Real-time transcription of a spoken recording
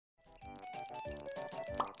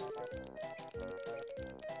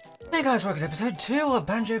Hey guys, welcome to episode 2 of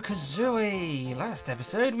Banjo-Kazooie. Last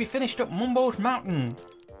episode we finished up Mumbo's Mountain.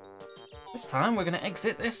 This time we're going to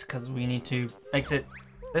exit this because we need to exit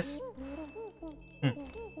this.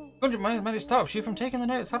 100 money stops you from taking the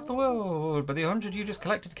notes off the world, but the 100 you just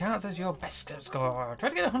collected counts as your best score. Try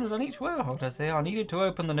to get 100 on each world as they are needed to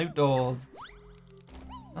open the note doors.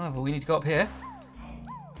 However, we need to go up here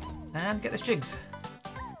and get this jigs.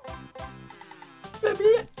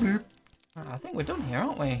 I think we're done here,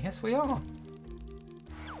 aren't we? Yes, we are.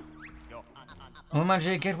 All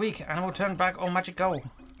magic get weak, and we'll turn back. All magic go.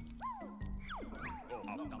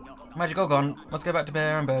 Magic all gone. Let's go back to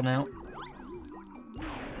Bear and Bird now.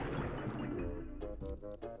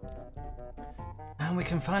 And we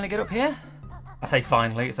can finally get up here. I say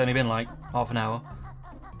finally, it's only been like half an hour.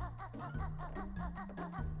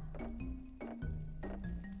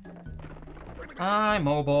 I'm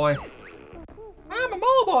Mole Boy. I'm a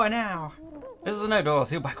Mole Boy now. This is a no door,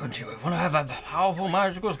 sealed by Crunchy with one of powerful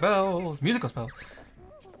magical spells. Musical spells.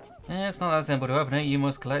 Yeah, it's not that simple to open it. You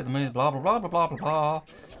must collect the moves, blah blah blah blah blah blah blah.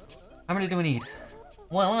 How many do we need?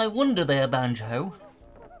 Well, I wonder there, Banjo.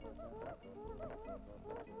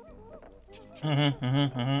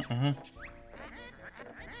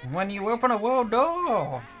 When you open a world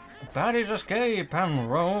door, baddies escape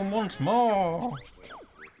and roam once more.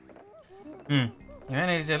 You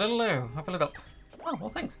only need a little loo. I'll fill it up. Oh, well,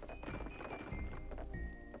 thanks.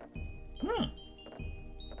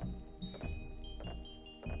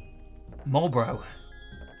 Mulbro.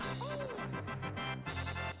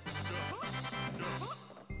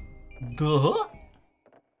 Duh.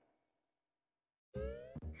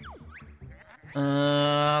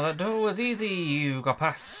 That door was easy. You got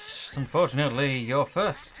past. Unfortunately, you're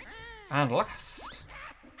first and last.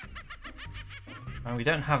 And we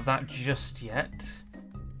don't have that just yet.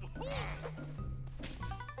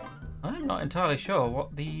 I'm not entirely sure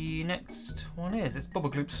what the next one is. It's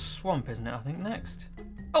Bubblegloop's Swamp, isn't it? I think next.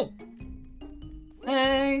 Oh!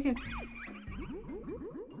 Hey!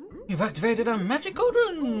 You've activated a magic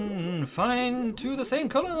cauldron! Find two the same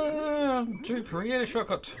colour to create a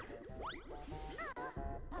shortcut.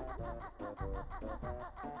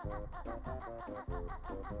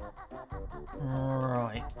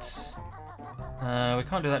 Right. We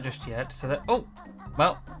can't do that just yet, so that... Oh!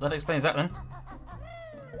 Well, that explains that then.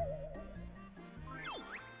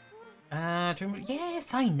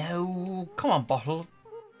 Yes, I know. Come on, bottle.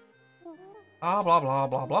 Blah, blah, blah,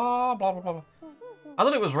 blah, blah, blah, blah, blah. I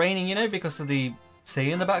thought it was raining, you know, because of the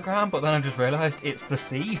sea in the background, but then I just realised it's the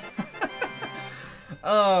sea.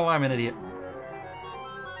 Oh, I'm an idiot.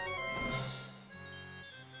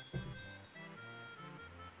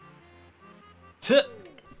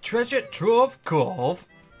 Treasure Trove Cove.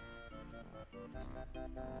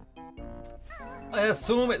 I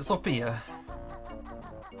assume it's up here.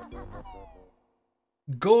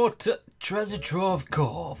 Go to Treasure Trove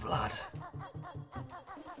Cove, lad.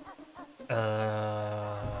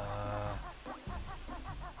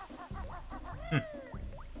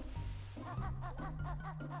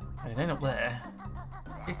 It ain't up there.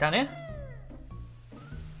 It's down here?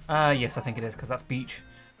 Yes, I think it is, because that's beach.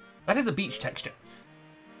 That is a beach texture.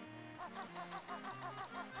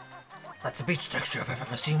 That's a beach texture if I've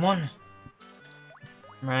ever seen one.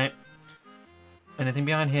 Right. Anything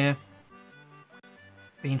behind here?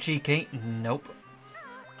 Being cheeky? Nope.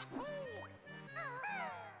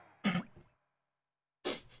 I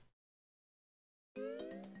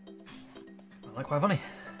like quite funny.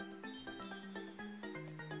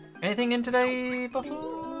 Anything in today,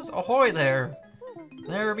 bottles? Ahoy there!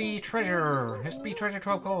 There be treasure. This be treasure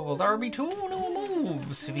trove cove. There be two new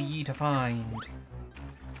moves for ye to find.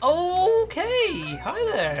 Okay, hi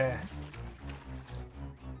there.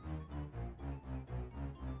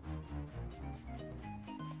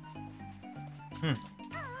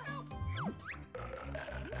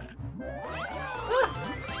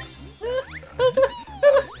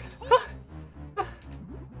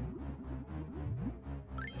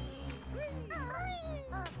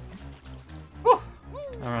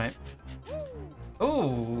 Alright.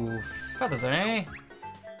 Oh, feathers, eh?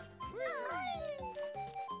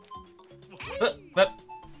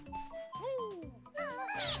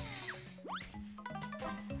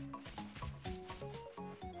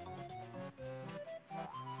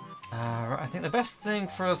 I think the best thing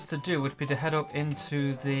for us to do would be to head up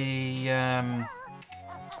into the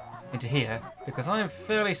into here, because I am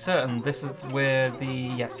fairly certain this is where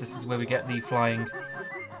this is where we get the flying.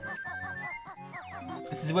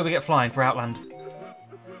 This is where we get flying for Outland.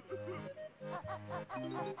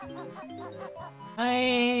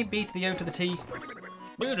 Hey, B to the O to the T.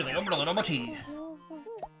 B to the O to the T.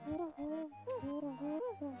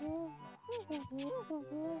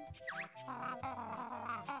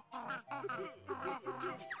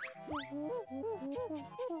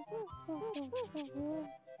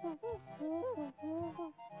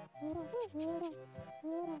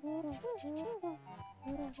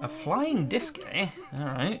 A flying disc, eh?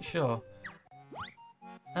 Alright, sure.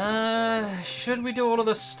 Should we do all of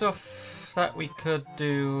the stuff that we could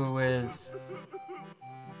do with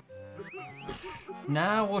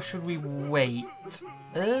now, or should we wait?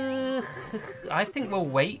 I think we'll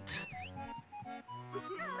wait.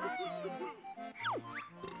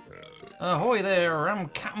 Ahoy there, I'm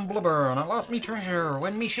Captain Blubber, and I lost me treasure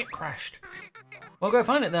when me ship crashed. Well, go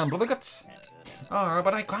find it then, Blubberguts. Oh,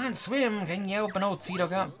 but I can't swim. Can you help an old sea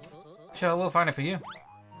dog out? Sure, we'll find it for you.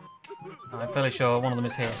 I'm fairly sure one of them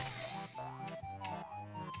is here.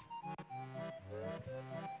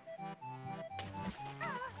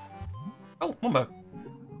 Oh, Wombo.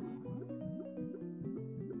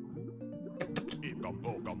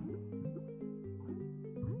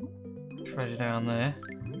 Treasure down there.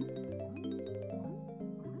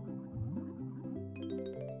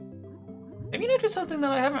 Have you noticed something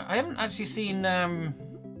that I haven't actually seen,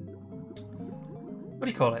 what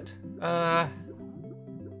do you call it?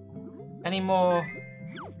 Any more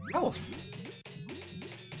health?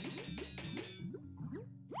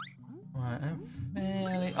 Right, I'm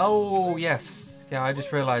fairly... Oh, yes. Yeah, I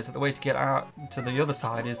just realised that the way to get out to the other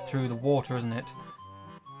side is through the water, isn't it?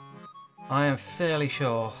 I am fairly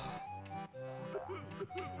sure.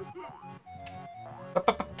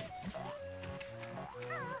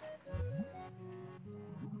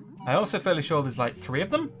 I'm also fairly sure there's like 3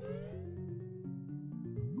 of them.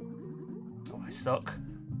 Oh, I suck.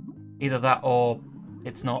 Either that or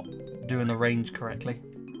it's not doing the range correctly.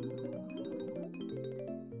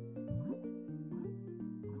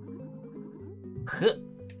 Huh.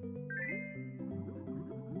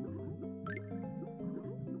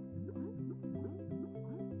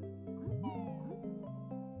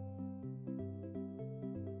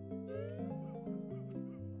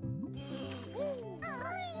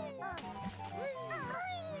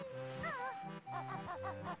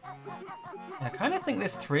 I kind of think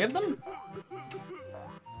there's 3 of them.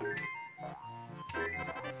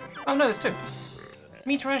 Oh no, there's 2.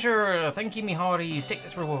 Me treasure, thank you me hearties, take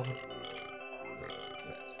this reward.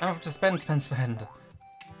 I have to spend.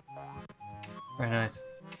 Very nice.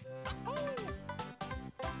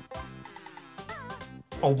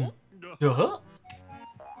 Oh, duh.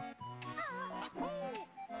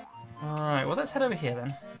 Alright, well let's head over here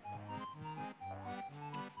then.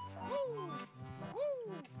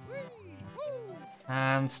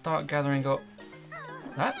 And start gathering up.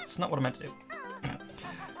 That's not what I meant to do.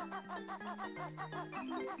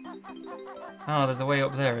 Oh, there's a way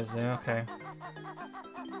up there, is there? Okay.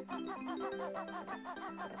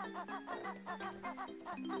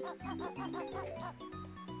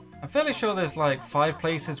 I'm fairly sure there's like 5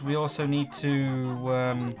 places we also need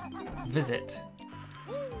to visit.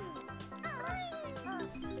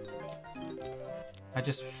 I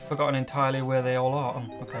just forgotten entirely where they all are.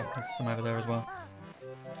 Oh, okay, there's some over there as well.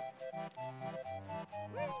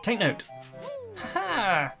 Take note.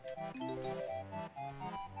 Ha-ha!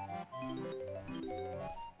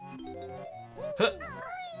 Huh.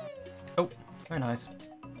 Oh, very nice.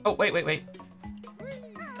 Oh, wait.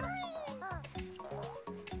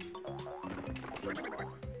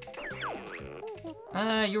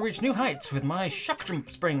 You reach new heights with my shock jump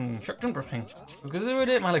spring. Because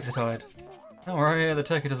my legs are tired. Don't worry, the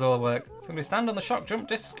turkey does all the work. Simply stand on the shock jump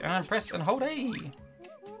disc and press and hold A.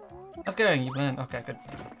 How's it going? You've learned. Okay, good.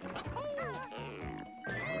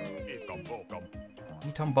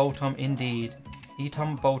 Etom Boltom indeed.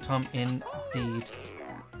 Etom Boltom indeed.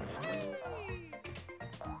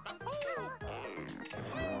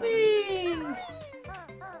 Whee!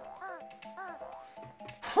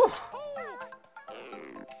 Whew.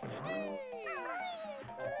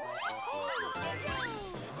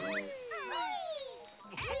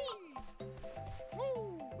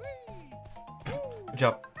 Good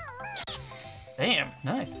job. Damn,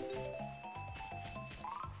 nice.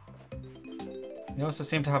 You also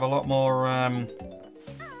seem to have a lot more,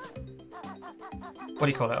 what do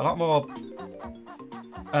you call it? A lot more,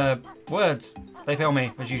 words. They fail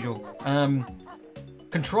me, as usual.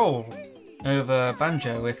 Control over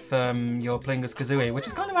Banjo if, you're playing as Kazooie, which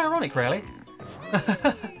is kind of ironic, really.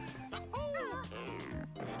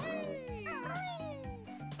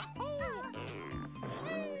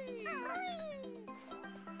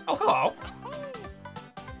 Oh, hello.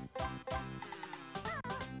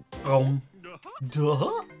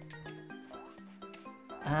 Duh.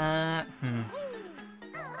 Alright,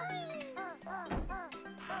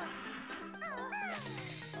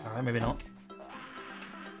 maybe not.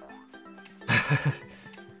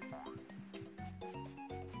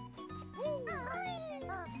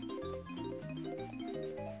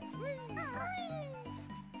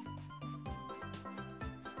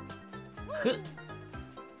 Huh.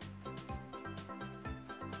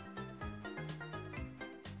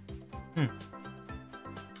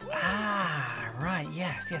 Ah, right.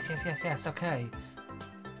 Yes. Okay.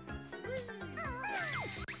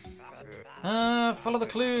 Follow the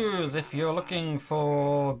clues if you're looking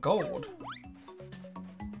for gold.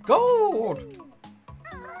 Gold!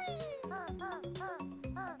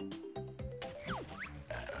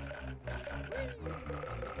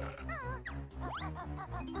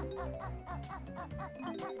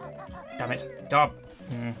 Damn it. Stop.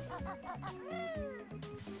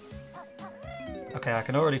 Okay, I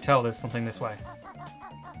can already tell there's something this way.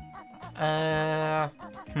 Aha!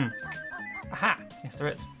 Yes, there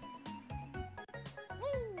is.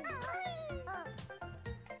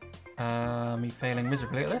 Me failing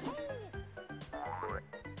miserably at this.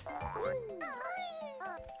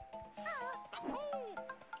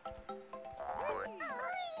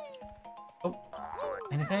 Oh,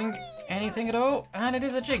 anything? Anything at all? And it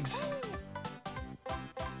is a jigs.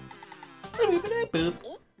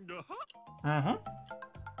 Uh-huh.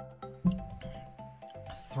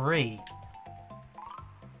 3.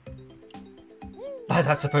 Like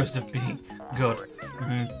that's supposed to be good.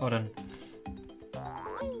 Well done.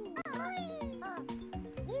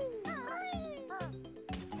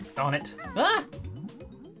 Darn it. Ah!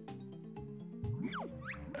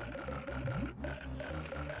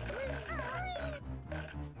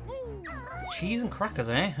 Cheese and crackers,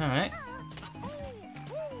 eh? Alright.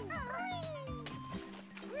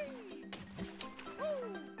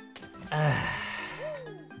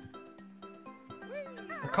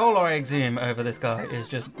 The coal exhume over this guy is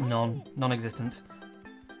just non-existent.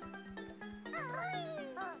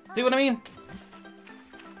 See what I mean?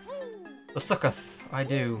 The sucketh, I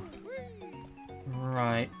do.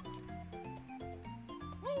 Right.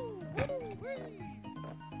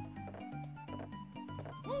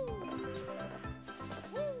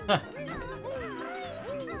 Huh.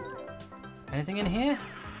 Anything in here?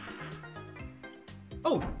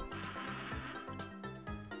 Oh!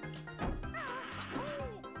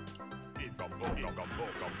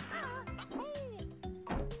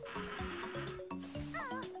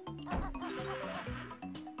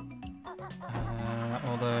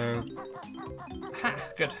 Although... Ha!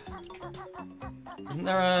 Good. Isn't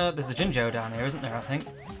there a... There's a Jinjo down here, isn't there, I think?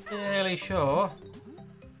 Fairly sure.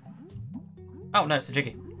 Oh, no, it's a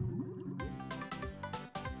Jiggy.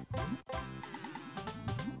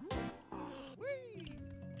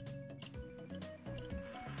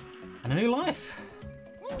 And a new life.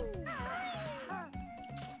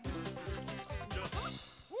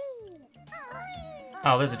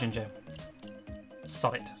 Oh, there's a Jinjo.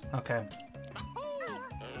 Solid. Okay.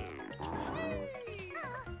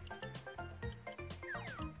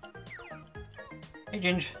 Hey,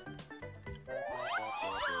 Ginge.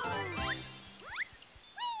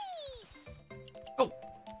 Oh!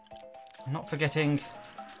 I'm not forgetting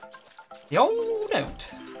the old note.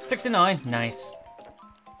 69. Nice.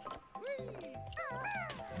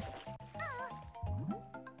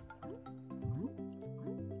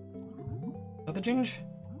 Another Ginge?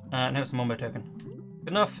 No, it's a Mumbo token.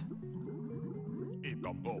 Good enough.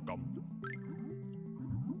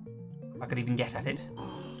 I could even get at it.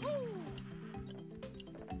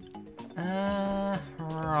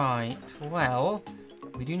 Right. Well,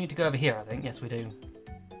 we do need to go over here, I think. Yes, we do.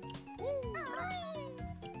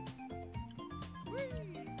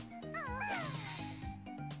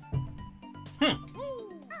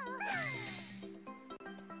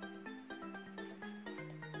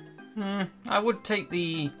 I would take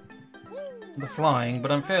the flying,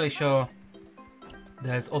 but I'm fairly sure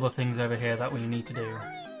there's other things over here that we need to do.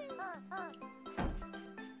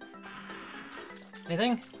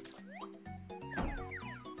 Anything?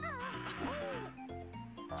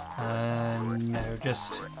 No,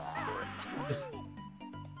 just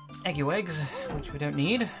eggy eggs, which we don't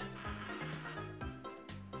need.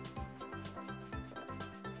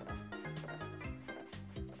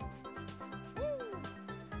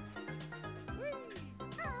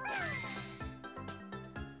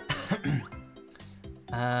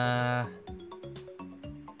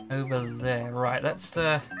 Over there, right, let's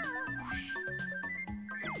to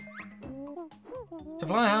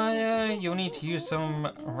fly higher, you'll need to use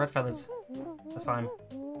some red feathers. That's fine.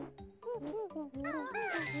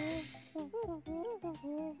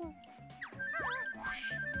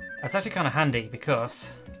 That's actually kind of handy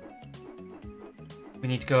because we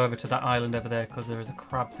need to go over to that island over there because there is a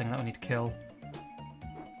crab thing that we need to kill.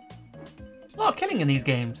 There's a lot of killing in these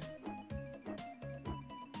games.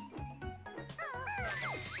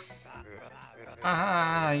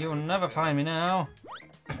 Ah, you'll never find me now.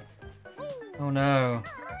 Oh no.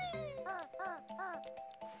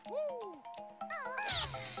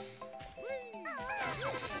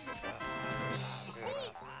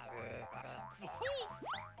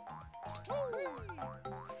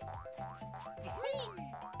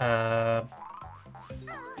 There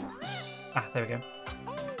we go.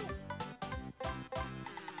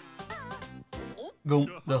 Go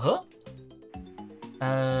the huh?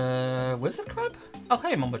 Where's this crab? Oh,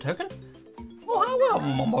 hey, Mumbo Token. Oh, hello,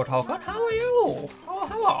 Mumbo Token. How are you? Oh,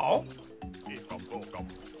 hello.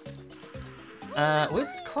 Where's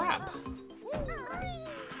this crab?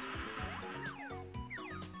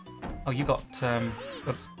 Oh, you got,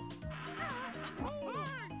 oops.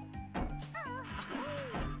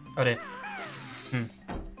 Oh dear.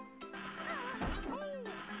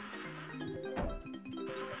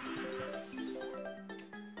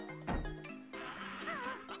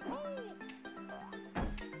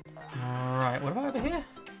 Alright, what about over here?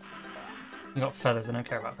 You got feathers, I don't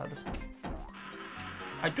care about feathers.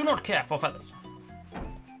 I do not care for feathers.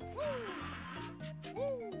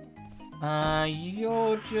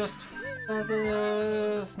 You're just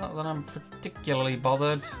feathers. Not that I'm particularly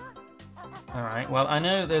bothered. Alright, well, I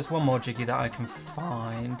know there's one more Jiggy that I can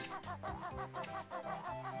find.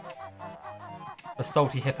 The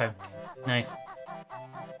salty hippo. Nice.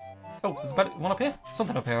 Oh, there's one up here?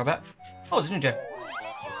 Something up here, I bet. Oh, it's a ninja.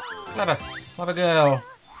 Clever. Clever girl.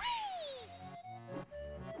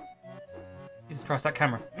 Jesus Christ, that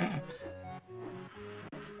camera.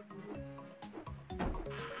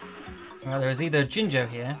 Well, there is either Jinjo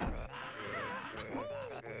here.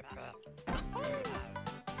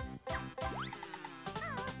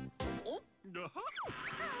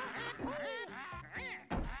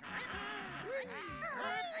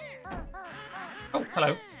 Oh,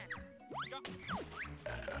 hello.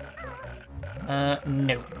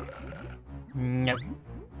 No. No.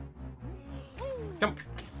 Jump.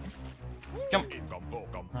 Jump.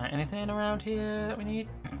 Right, anything around here that we need?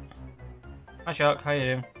 Hi, Shark. How you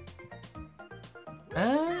doing?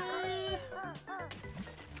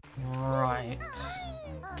 Right.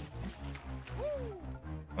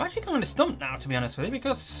 I'm actually kind of stumped now, to be honest with you,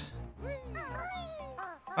 because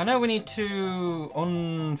I know we need to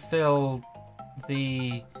unfill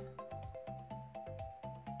the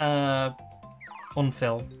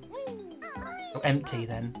unfill. Oh, empty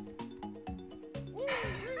then.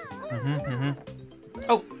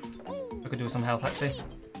 Oh, I could do with some health actually.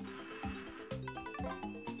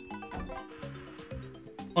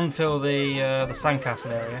 Unfill the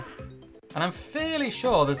sandcastle area, and I'm fairly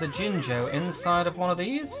sure there's a Jinjo inside of one of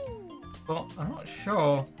these, but I'm not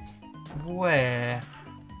sure where.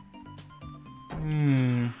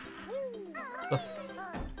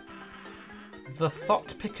 The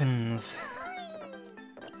Thought Pickens.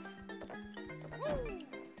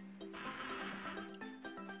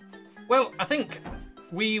 Well, I think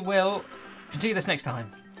we will continue this next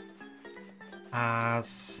time,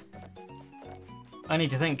 as I need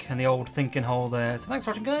to think in the old thinking hole there. So thanks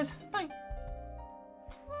for watching, guys.